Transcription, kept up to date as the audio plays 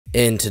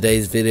In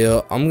today's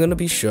video, I'm going to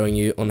be showing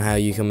you on how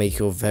you can make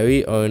your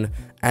very own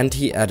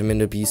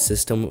anti-admin abuse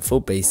system for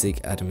Basic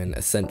Admin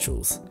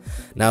Essentials.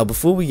 Now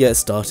before we get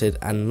started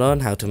and learn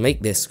how to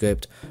make this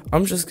script,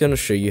 I'm just going to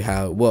show you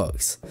how it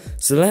works.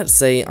 So let's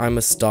say I'm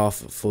a staff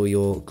for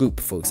your group,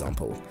 for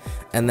example,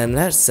 and then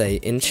let's say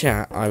in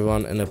chat I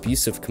run an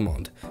abusive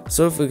command.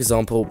 So for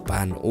example,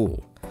 ban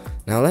all.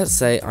 Now let's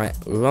say I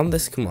run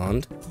this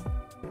command,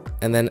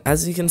 and then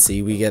as you can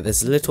see we get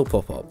this little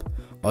pop-up.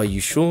 Are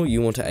you sure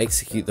you want to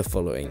execute the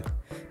following?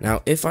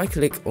 Now if I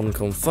click on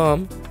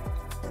confirm,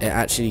 it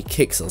actually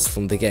kicks us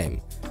from the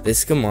game.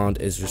 This command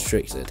is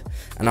restricted,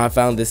 and I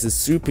found this is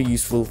super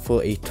useful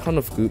for a ton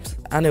of groups,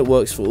 and it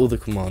works for all the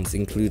commands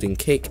including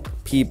kick,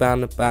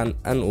 pban, ban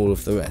and all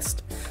of the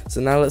rest.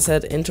 So now let's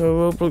head into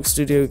a Roblox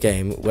Studio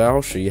game where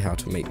I'll show you how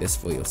to make this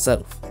for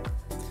yourself.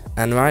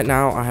 And right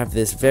now I have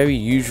this very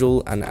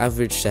usual and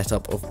average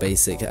setup of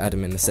Basic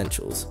Admin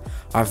Essentials.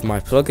 I have my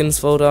plugins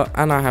folder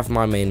and I have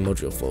my main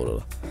module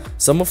folder.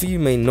 Some of you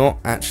may not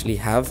actually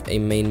have a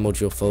main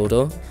module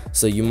folder,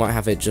 so you might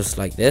have it just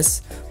like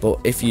this, but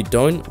if you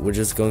don't, we're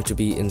just going to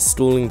be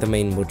installing the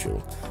main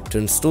module. To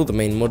install the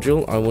main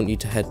module, I want you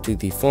to head to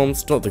the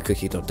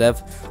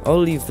forms.thecookie.dev. I'll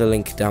leave the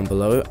link down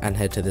below and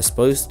head to this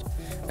post,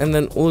 and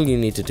then all you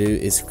need to do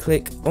is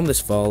click on this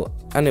file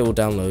and it will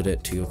download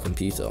it to your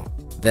computer.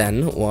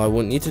 Then what I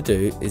want you to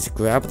do is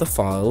grab the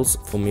files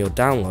from your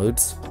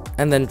downloads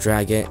and then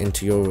drag it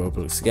into your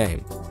Roblox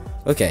game.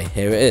 Okay,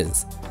 here it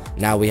is.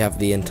 Now we have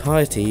the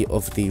entirety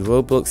of the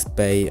Roblox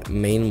BAE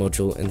main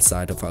module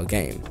inside of our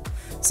game.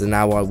 So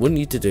now what I want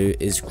you to do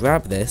is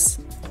grab this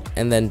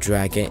and then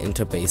drag it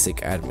into Basic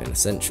Admin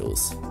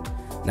Essentials.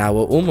 Now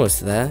we're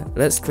almost there.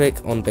 Let's click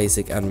on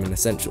Basic Admin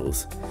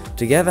Essentials.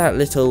 To get that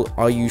little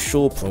 "Are you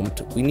sure"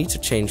 prompt, we need to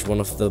change one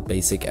of the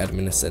Basic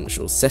Admin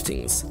Essentials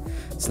settings.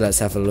 So let's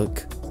have a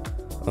look.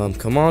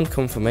 Command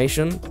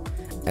confirmation,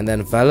 and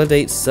then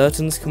validate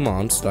certain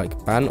commands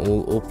like ban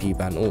all or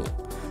pban all.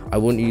 I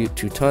want you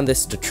to turn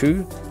this to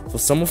true. For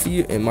some of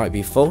you it might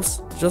be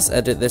false. Just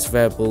edit this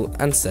variable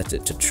and set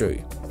it to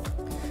true.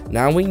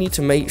 Now we need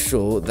to make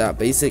sure that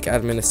Basic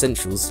Admin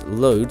Essentials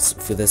loads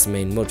for this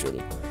main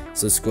module.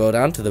 So scroll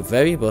down to the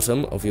very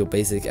bottom of your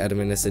Basic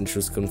Admin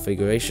Essentials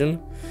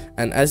configuration,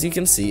 and as you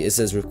can see it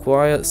says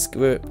require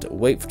script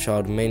wait for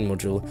child main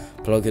module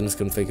plugins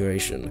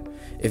configuration.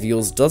 If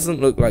yours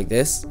doesn't look like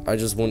this, I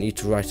just want you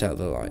to write out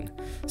the line.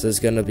 So it's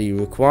going to be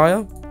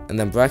require and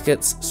then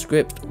brackets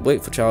script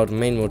wait for child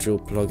main module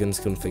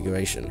plugins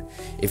configuration.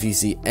 If you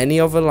see any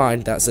other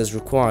line that says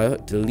require,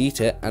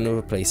 delete it and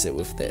replace it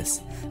with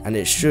this, and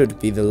it should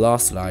be the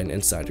last line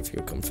inside of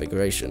your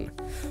configuration.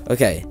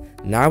 Okay,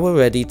 now we're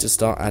ready to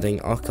start adding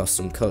our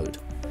custom code.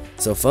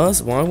 So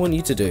first what I want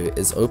you to do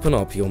is open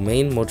up your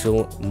main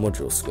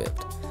module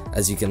script.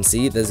 As you can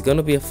see there's going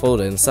to be a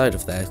folder inside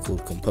of there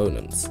called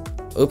components.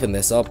 Open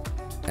this up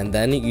and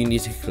then you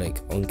need to click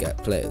on get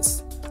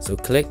players. So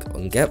click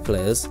on get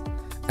players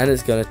and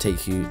it's going to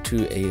take you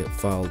to a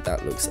file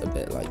that looks a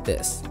bit like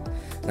this.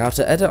 Now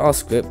to edit our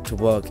script to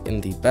work in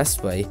the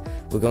best way,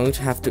 we're going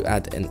to have to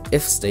add an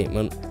if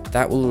statement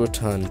that will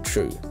return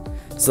true.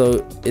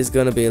 So it's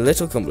going to be a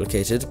little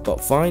complicated,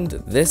 but find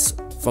this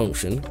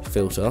function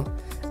filter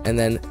and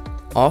then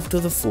after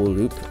the for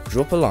loop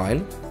drop a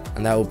line,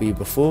 and that will be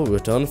before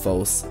return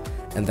false,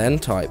 and then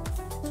type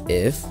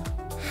if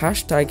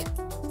hashtag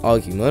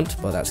argument,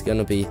 but that's going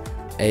to be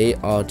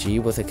arg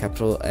with a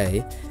capital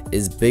A,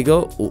 is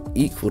bigger or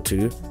equal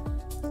to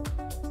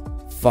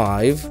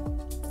 5,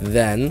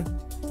 then,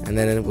 and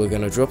then we're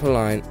going to drop a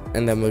line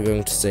and then we're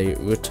going to say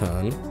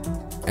return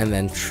and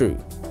then true.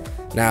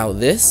 Now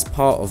this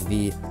part of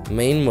the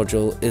main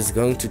module is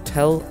going to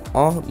tell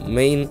our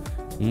main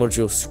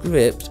module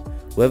script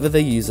whether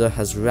the user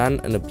has ran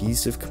an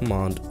abusive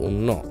command or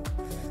not.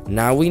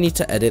 Now we need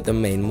to edit the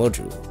main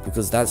module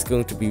because that's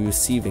going to be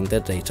receiving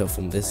the data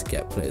from this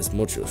get players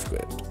module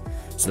script.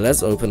 So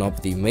let's open up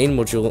the main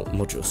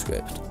module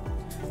script.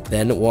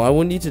 Then what I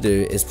want you to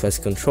do is press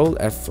Ctrl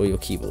F for your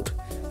keyboard.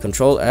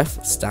 Ctrl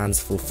F stands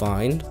for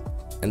find,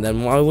 and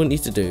then what I want you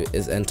to do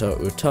is enter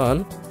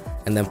return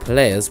and then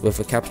players with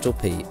a capital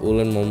P all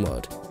in one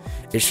word.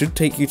 It should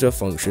take you to a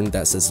function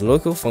that says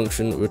local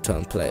function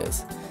return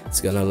players.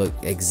 It's gonna look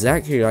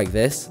exactly like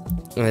this,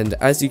 and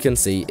as you can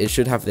see it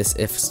should have this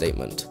if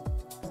statement.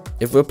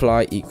 If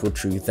reply equal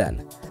true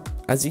then.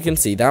 As you can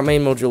see that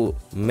main module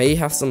may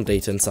have some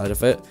data inside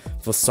of it,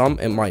 for some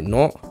it might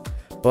not,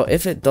 but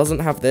if it doesn't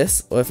have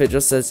this, or if it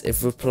just says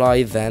if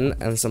reply then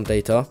and some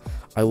data,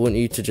 I want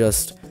you to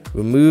just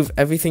remove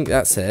everything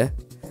that's here,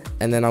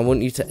 and then I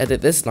want you to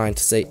edit this line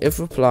to say if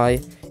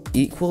reply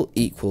equal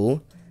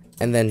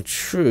and then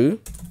true,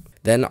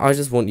 then I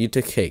just want you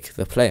to kick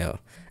the player,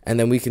 and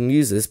then we can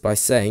use this by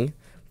saying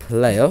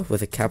player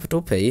with a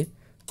capital P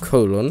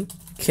colon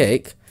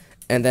kick,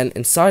 and then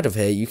inside of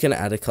here you can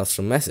add a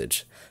custom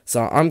message.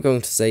 So I'm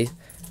going to say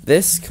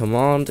this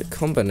command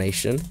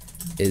combination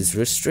is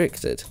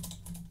restricted,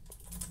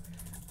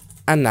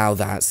 and now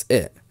that's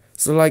it.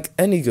 So like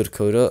any good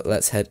coder,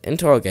 let's head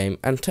into our game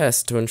and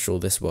test to ensure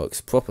this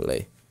works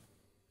properly.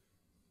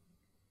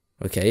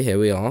 Okay, here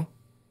we are.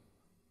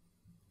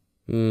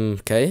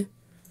 Okay.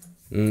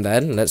 And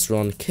then let's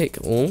run kick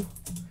all.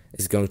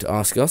 It's going to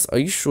ask us, are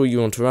you sure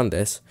you want to run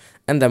this?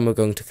 And then we're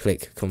going to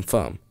click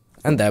confirm.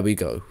 And there we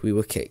go, we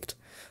were kicked.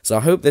 So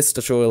I hope this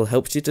tutorial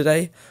helped you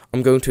today.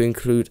 I'm going to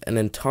include an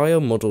entire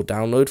model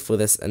download for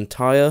this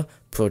entire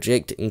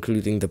project,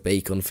 including the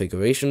BAE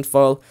configuration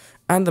file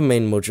and the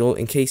main module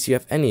in case you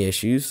have any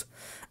issues.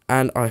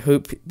 And I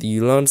hope that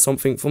you learned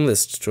something from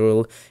this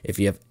tutorial. If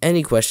you have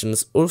any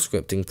questions or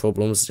scripting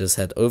problems, just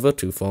head over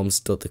to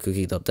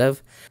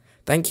forums.thecookie.dev.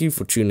 Thank you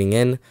for tuning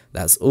in.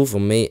 That's all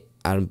from me,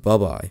 and bye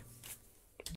bye.